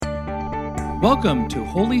Welcome to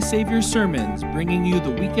Holy Savior Sermons, bringing you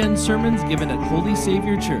the weekend sermons given at Holy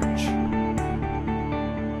Savior Church.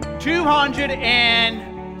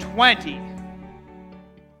 220.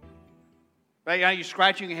 Right now you're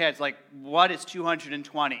scratching your heads like, what is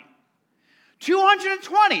 220?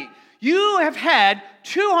 220! You have had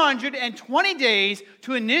 220 days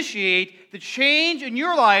to initiate the change in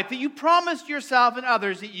your life that you promised yourself and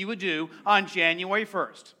others that you would do on January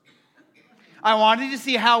 1st. I wanted to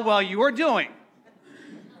see how well you are doing.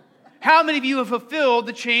 How many of you have fulfilled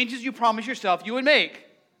the changes you promised yourself you would make?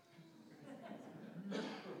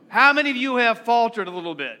 How many of you have faltered a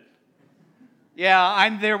little bit? Yeah,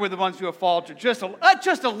 I'm there with the ones who have faltered just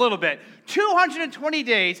a little bit. 220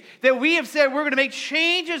 days that we have said we're going to make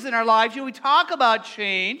changes in our lives. We talk about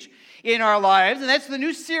change in our lives, and that's the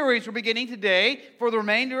new series we're beginning today for the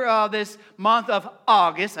remainder of this month of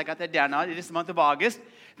August. I got that down now. It is the month of August.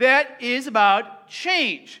 That is about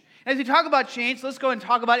change. As we talk about change, let's go and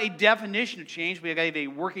talk about a definition of change. We have a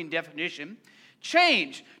working definition.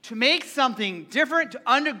 Change, to make something different, to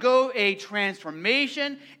undergo a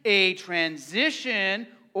transformation, a transition,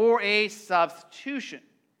 or a substitution.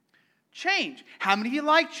 Change. How many of you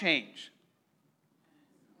like change?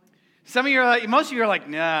 Most of you are like,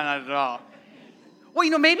 no, not at all.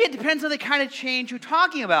 Well, maybe it depends on the kind of change you're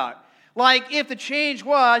talking about. Like if the change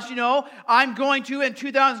was, I'm going to, in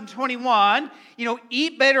 2021,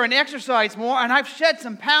 eat better and exercise more, and I've shed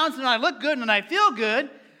some pounds, and I look good, and I feel good,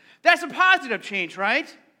 that's a positive change,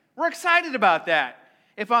 right? We're excited about that.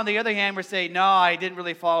 If, on the other hand, we're saying, no, I didn't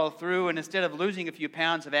really follow through, and instead of losing a few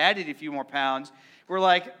pounds, I've added a few more pounds, we're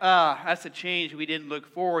like, that's a change we didn't look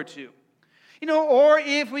forward to. Or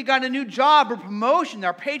if we got a new job or promotion,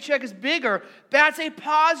 our paycheck is bigger, that's a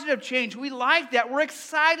positive change. We like that. We're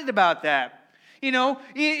excited about that.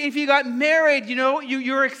 If you got married,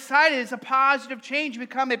 you're excited. It's a positive change. You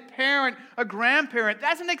become a parent, a grandparent.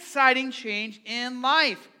 That's an exciting change in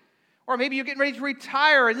life. Or maybe you're getting ready to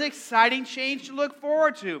retire. It's an exciting change to look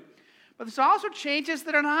forward to. But there's also changes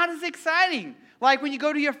that are not as exciting. Like when you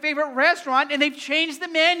go to your favorite restaurant and they've changed the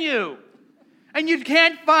menu. And you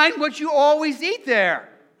can't find what you always eat there.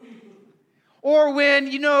 Or when,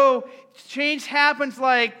 change happens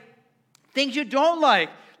like things you don't like.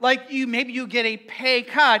 Like maybe you get a pay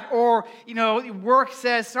cut or, work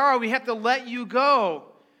says, sorry, we have to let you go.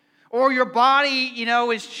 Or your body,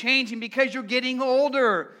 is changing because you're getting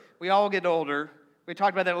older. We all get older. We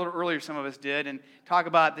talked about that a little earlier, some of us did, and talk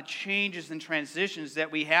about the changes and transitions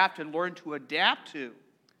that we have to learn to adapt to.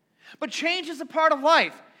 But change is a part of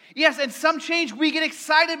life. Yes, and some change we get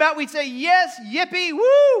excited about. We say, yes, yippee,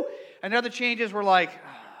 woo! And other changes we're like,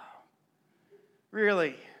 oh,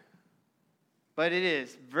 really? But it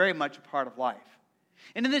is very much a part of life.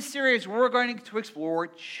 And in this series, we're going to explore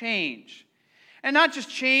change. And not just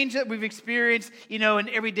change that we've experienced, in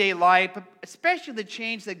everyday life, but especially the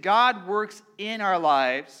change that God works in our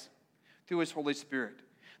lives through His Holy Spirit.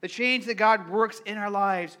 The change that God works in our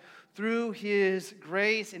lives through His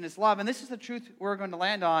grace and His love. And this is the truth we're going to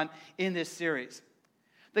land on in this series.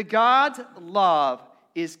 That God's love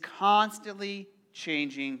is constantly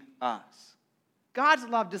changing us. God's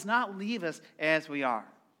love does not leave us as we are.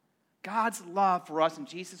 God's love for us in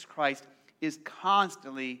Jesus Christ is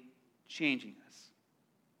constantly changing us.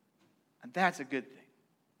 And that's a good thing.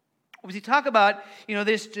 As we talk about,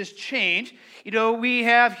 this change, we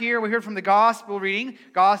heard from the gospel reading,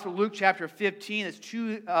 Gospel Luke chapter 15, it's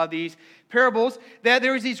two of these parables, that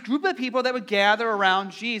there was this group of people that would gather around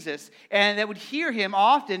Jesus and that would hear Him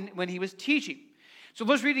often when He was teaching. So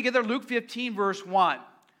let's read together Luke 15, verse 1.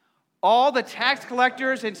 All the tax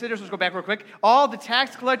collectors and sinners, let's go back real quick. All the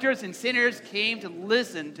tax collectors and sinners came to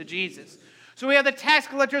listen to Jesus. So we have the tax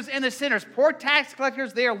collectors and the sinners. Poor tax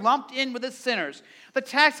collectors, they are lumped in with the sinners. The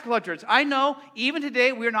tax collectors, I know, even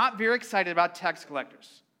today, we're not very excited about tax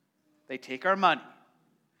collectors. They take our money.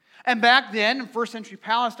 And back then, in first century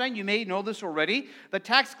Palestine, you may know this already, the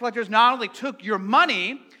tax collectors not only took your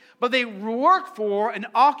money, but they worked for an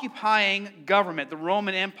occupying government, the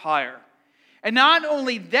Roman Empire. And not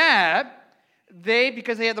only that,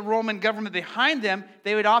 because they had the Roman government behind them,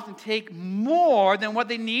 they would often take more than what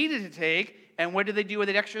they needed to take. And what did they do with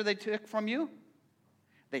the extra they took from you?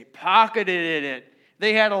 They pocketed it.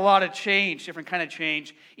 They had a lot of change, different kind of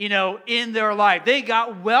change, in their life. They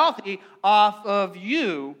got wealthy off of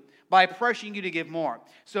you by pressuring you to give more.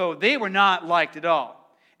 So they were not liked at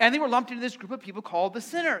all. And they were lumped into this group of people called the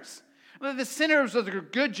sinners. The sinners was a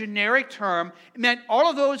good generic term. It meant all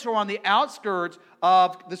of those who are on the outskirts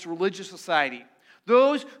of this religious society.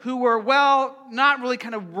 Those who were, well, not really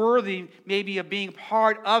kind of worthy maybe of being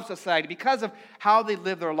part of society because of how they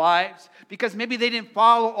lived their lives, because maybe they didn't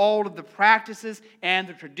follow all of the practices and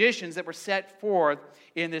the traditions that were set forth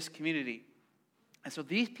in this community. And so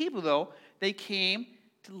these people, though, they came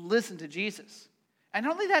to listen to Jesus. And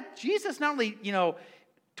not only that, Jesus not only,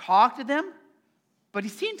 talked to them, but he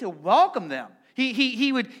seemed to welcome them.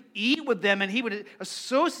 He would eat with them, and he would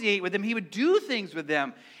associate with them. He would do things with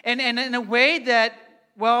them. And in a way that,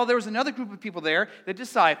 well, there was another group of people there, the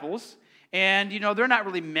disciples. And, they're not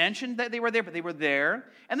really mentioned that they were there, but they were there.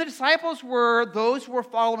 And the disciples were those who were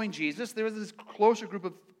following Jesus. There was this closer group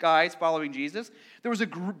of guys following Jesus. There was a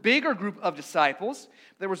bigger group of disciples.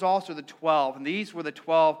 There was also the 12. And these were the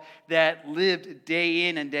 12 that lived day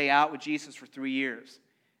in and day out with Jesus for 3 years.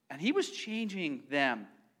 And he was changing them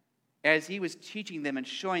as he was teaching them and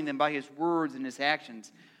showing them by his words and his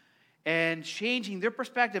actions, and changing their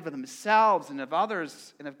perspective of themselves and of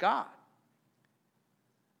others and of God.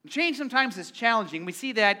 Change sometimes is challenging. We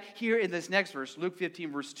see that here in this next verse, Luke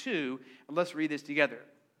 15, verse 2. And let's read this together.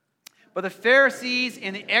 But the Pharisees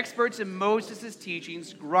and the experts in Moses'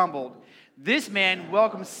 teachings grumbled, "This man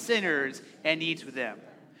welcomes sinners and eats with them."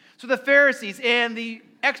 So the Pharisees and the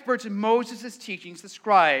experts in Moses' teachings, the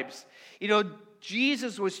scribes,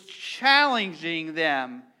 Jesus was challenging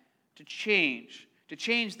them to change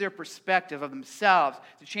their perspective of themselves,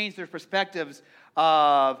 to change their perspectives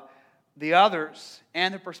of the others,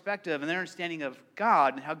 and their perspective and their understanding of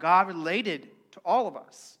God and how God related to all of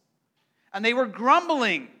us. And they were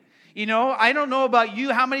grumbling. I don't know about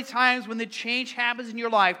you, how many times when the change happens in your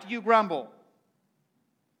life do you grumble?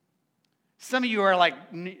 Some of you are like,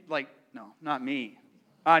 no, not me.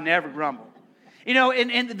 I never grumble.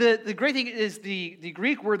 And the great thing is the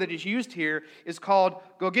Greek word that is used here is called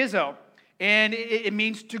gogizo. And it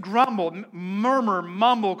means to grumble, murmur,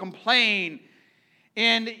 mumble, complain.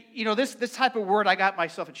 And, this type of word, I got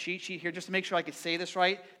myself a cheat sheet here just to make sure I could say this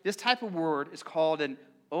right. This type of word is called an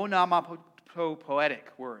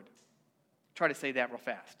onomatopoetic word. Try to say that real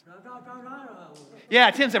fast. Yeah,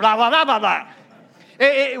 Tim said blah, blah, blah, blah, blah.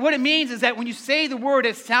 What it means is that when you say the word,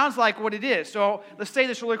 it sounds like what it is. So let's say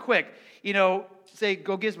this really quick. Say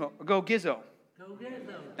go gizmo, go gizzo. Go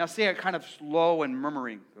gizzo. Now say it kind of slow and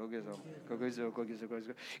murmuring. Go gizzo, go gizzo, go gizzo, go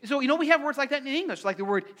gizzo. So, we have words like that in English, like the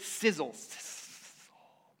word sizzle.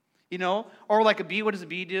 Or like a bee, what does a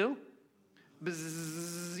bee do?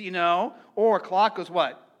 Bzzz, Or a clock goes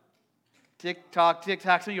what? Tick-tock,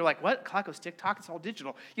 tick-tock. So you're like, what? Clock goes tick-tock? It's all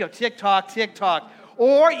digital. Tick-tock, tick-tock.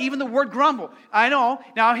 Or even the word grumble. I know.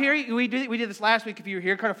 Now here, we did this last week if you were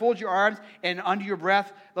here. Kind of fold your arms and under your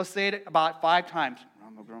breath, let's say it about 5 times.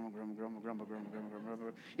 Grumble, grumble, grumble, grumble, grumble, grumble, grumble,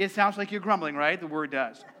 grumble. It sounds like you're grumbling, right? The word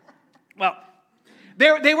does. Well,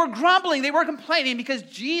 they were grumbling. They were complaining because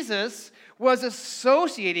Jesus was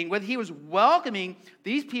associating with, he was welcoming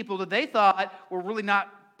these people that they thought were really not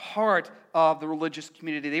part of the religious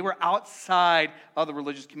community. They were outside of the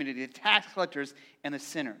religious community, the tax collectors and the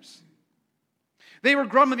sinners. They were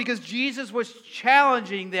grumbling because Jesus was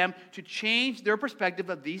challenging them to change their perspective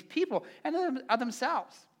of these people and of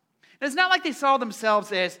themselves. And it's not like they saw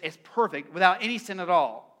themselves as perfect, without any sin at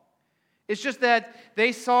all. It's just that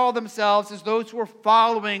they saw themselves as those who were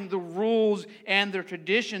following the rules and the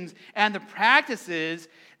traditions and the practices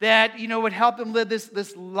that, would help them live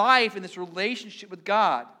this life and this relationship with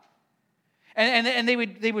God. And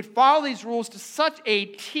they would follow these rules to such a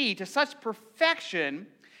T, to such perfection,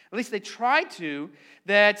 at least they tried to,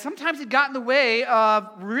 that sometimes it got in the way of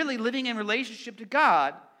really living in relationship to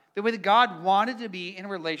God, the way that God wanted to be in a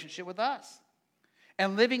relationship with us.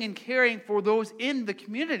 And living and caring for those in the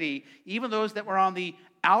community, even those that were on the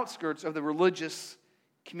outskirts of the religious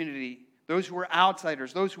community, those who were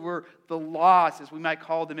outsiders, those who were the lost, as we might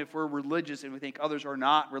call them if we're religious and we think others are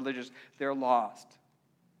not religious, they're lost.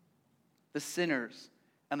 The sinners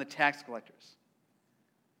and the tax collectors.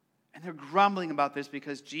 And they're grumbling about this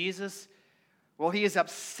because Jesus, he is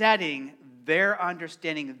upsetting their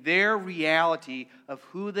understanding, their reality of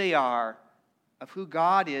who they are, of who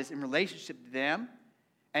God is in relationship to them,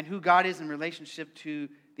 and who God is in relationship to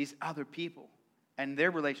these other people, and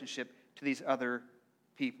their relationship to these other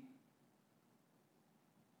people.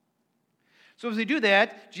 So as they do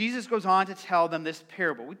that, Jesus goes on to tell them this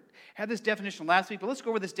parable. We had this definition last week, but let's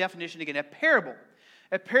go over this definition again. A parable.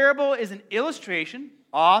 A parable is an illustration,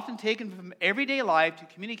 often taken from everyday life, to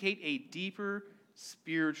communicate a deeper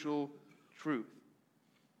spiritual truth.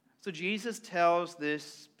 So Jesus tells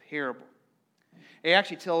this parable. He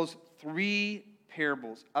actually tells 3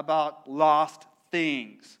 parables about lost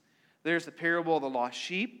things. There's the parable of the lost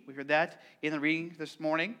sheep. We heard that in the reading this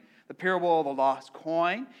morning. the parable of the lost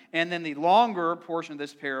coin, and then the longer portion of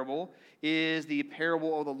this parable is the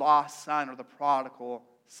parable of the lost son or the prodigal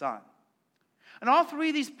son. And all three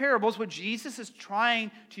of these parables, what Jesus is trying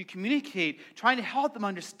to communicate, trying to help them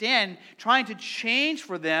understand, trying to change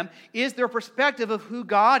for them, is their perspective of who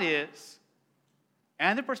God is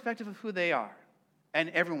and the perspective of who they are and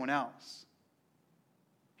everyone else.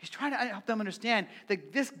 He's trying to help them understand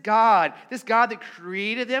that this God that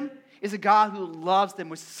created them, is a God who loves them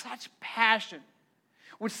with such passion,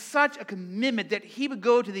 with such a commitment that he would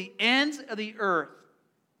go to the ends of the earth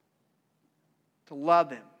to love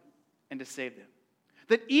them and to save them.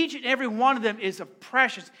 That each and every one of them is of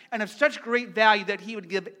precious and of such great value that he would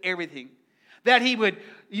give everything. That he would,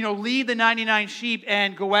 leave the 99 sheep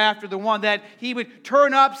and go after the one. That he would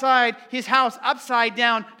turn his house upside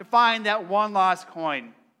down to find that one lost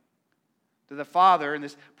coin. That the father and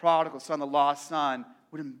this prodigal son, the lost son,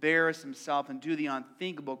 would embarrass himself and do the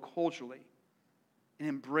unthinkable culturally and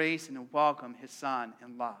embrace and welcome his son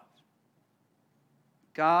in love.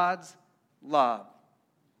 God's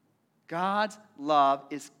love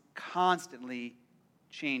is constantly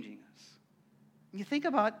changing us. And you think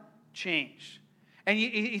about change. And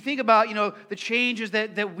you think about, the changes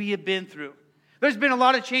that we have been through. There's been a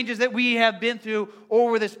lot of changes that we have been through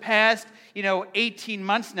over this past, 18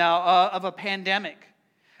 months now of a pandemic.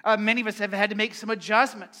 Many of us have had to make some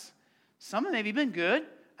adjustments. Some have maybe been good.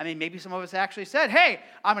 Maybe some of us actually said, hey,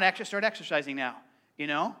 I'm going to actually start exercising now,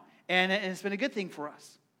 and it's been a good thing for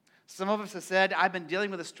us. Some of us have said, I've been dealing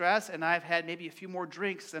with the stress, and I've had maybe a few more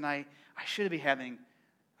drinks than I should be having,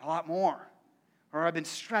 a lot more. Or I've been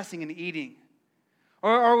stressing and eating.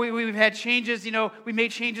 Or we've had changes, we made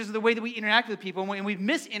changes in the way that we interact with people, and we've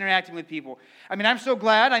missed interacting with people. I'm so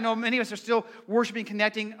glad. I know many of us are still worshiping,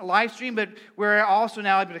 connecting, live stream, but we're also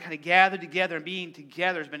now able to kind of gather together, and being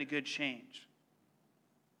together has been a good change.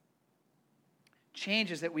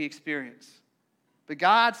 Changes that we experience. But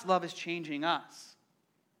God's love is changing us.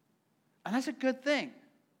 And that's a good thing.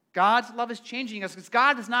 God's love is changing us because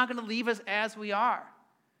God is not going to leave us as we are.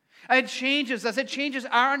 It changes us. It changes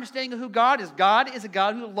our understanding of who God is. God is a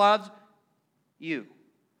God who loves you.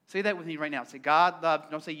 Say that with me right now. Say, God loves,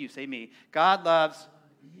 don't say you, say me. God loves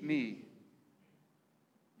me.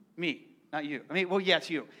 Me, not you. Yes,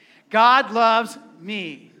 you. God loves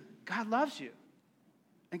me. God loves you.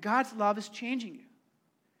 And God's love is changing you.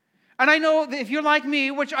 And I know that if you're like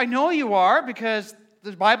me, which I know you are because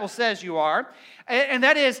the Bible says you are, and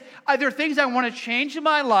that is, there are things I want to change in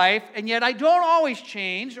my life, and yet I don't always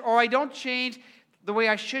change, or I don't change the way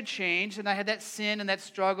I should change, and I had that sin and that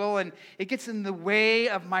struggle, and it gets in the way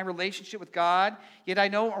of my relationship with God. Yet I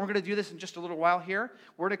know we're going to do this in just a little while here.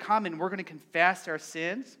 We're to come and we're going to confess our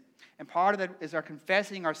sins, and part of that is our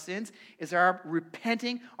confessing our sins, is our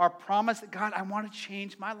repenting, our promise that, God, I want to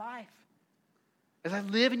change my life. As I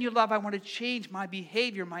live in your love, I want to change my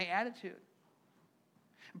behavior, my attitude.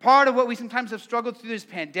 Part of what we sometimes have struggled through this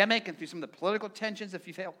pandemic and through some of the political tensions, if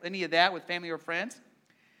you felt any of that with family or friends,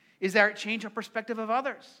 is that it changed our perspective of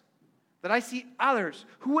others. That I see others,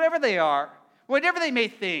 whoever they are, whatever they may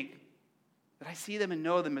think, that I see them and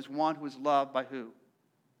know them as one who is loved by who?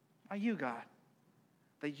 By you, God.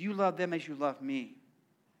 That you love them as you love me.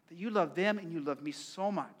 That you love them and you love me so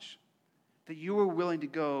much that you were willing to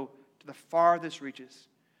go to the farthest reaches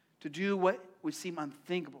to do what would seem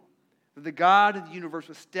unthinkable. That the God of the universe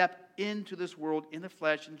would step into this world in the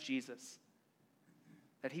flesh in Jesus.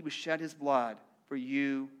 That he would shed his blood for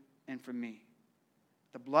you and for me.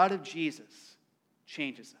 The blood of Jesus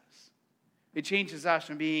changes us. It changes us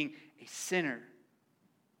from being a sinner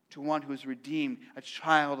to one who is redeemed, a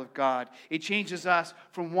child of God. It changes us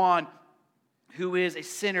from one who is a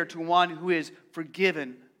sinner to one who is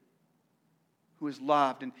forgiven, who is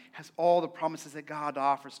loved, and has all the promises that God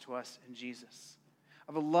offers to us in Jesus.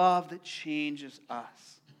 Of a love that changes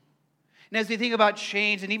us. And as we think about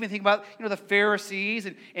change, and even think about the Pharisees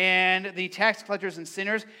and the tax collectors and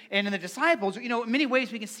sinners, and in the disciples, in many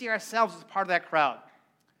ways we can see ourselves as part of that crowd.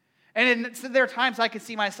 And there are times I can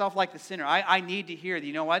see myself like the sinner. I need to hear that,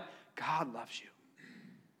 you know what? God loves you.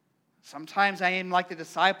 Sometimes I am like the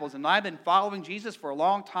disciples, and I've been following Jesus for a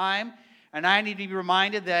long time, and I need to be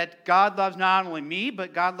reminded that God loves not only me,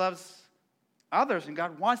 but God loves others, and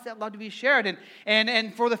God wants that love to be shared.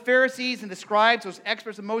 And for the Pharisees and the scribes, those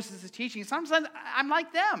experts of Moses' teaching, sometimes I'm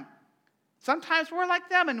like them. Sometimes we're like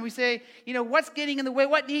them, and we say, what's getting in the way?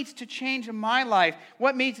 What needs to change in my life?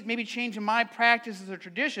 What needs maybe change in my practices or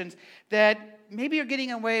traditions that maybe are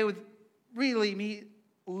getting in the way with really me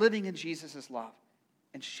living in Jesus' love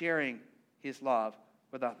and sharing his love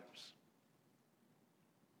with others?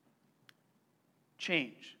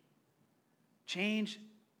 Change. Change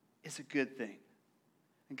is a good thing.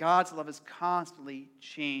 And God's love is constantly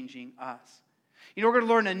changing us. You know, we're going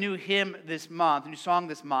to learn a new hymn this month, a new song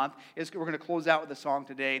this month. We're going to close out with a song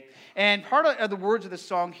today. And part of the words of the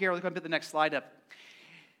song here, let's go and put the next slide up.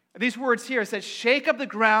 These words here says, shake up the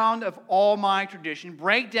ground of all my tradition,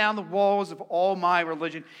 break down the walls of all my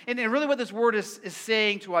religion. And really what this word is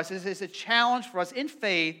saying to us is it's a challenge for us in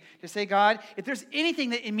faith to say, God, if there's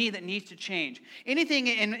anything in me that needs to change, anything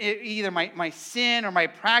in either my sin or my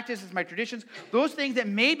practices, my traditions, those things that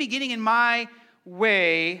may be getting in my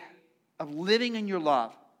way of living in your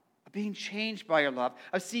love, of being changed by your love,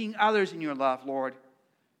 of seeing others in your love, Lord,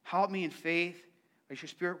 help me in faith as your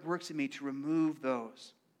Spirit works in me to remove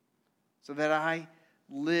those, so that I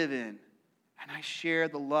live in and I share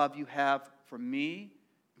the love you have for me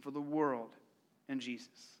and for the world in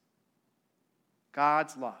Jesus.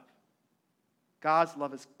 God's love. God's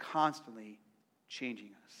love is constantly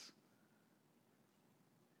changing us.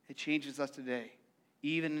 It changes us today.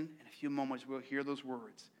 Even in a few moments, we'll hear those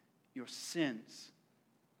words. Your sins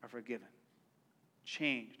are forgiven.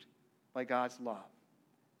 Changed by God's love.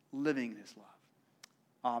 Living this love.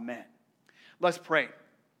 Amen. Let's pray.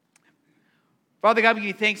 Father God, we give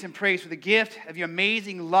you thanks and praise for the gift of your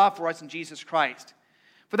amazing love for us in Jesus Christ.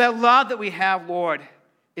 For that love that we have, Lord,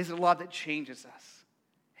 is a love that changes us.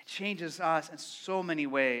 It changes us in so many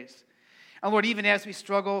ways. And Lord, even as we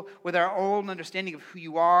struggle with our own understanding of who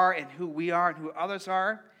you are and who we are and who others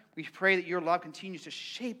are, we pray that your love continues to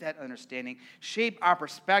shape that understanding, shape our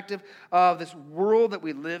perspective of this world that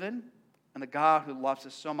we live in and the God who loves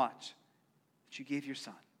us so much that you gave your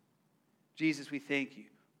Son. Jesus, we thank you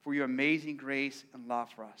for your amazing grace and love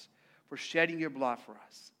for us, for shedding your blood for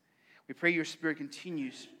us. We pray your Spirit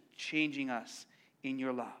continues changing us in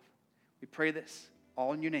your love. We pray this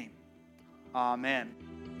all in your name. Amen.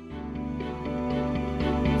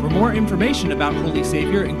 For more information about Holy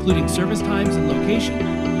Savior, including service times and location,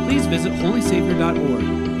 please visit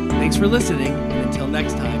holysavior.org. Thanks for listening, and until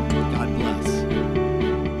next time, God bless.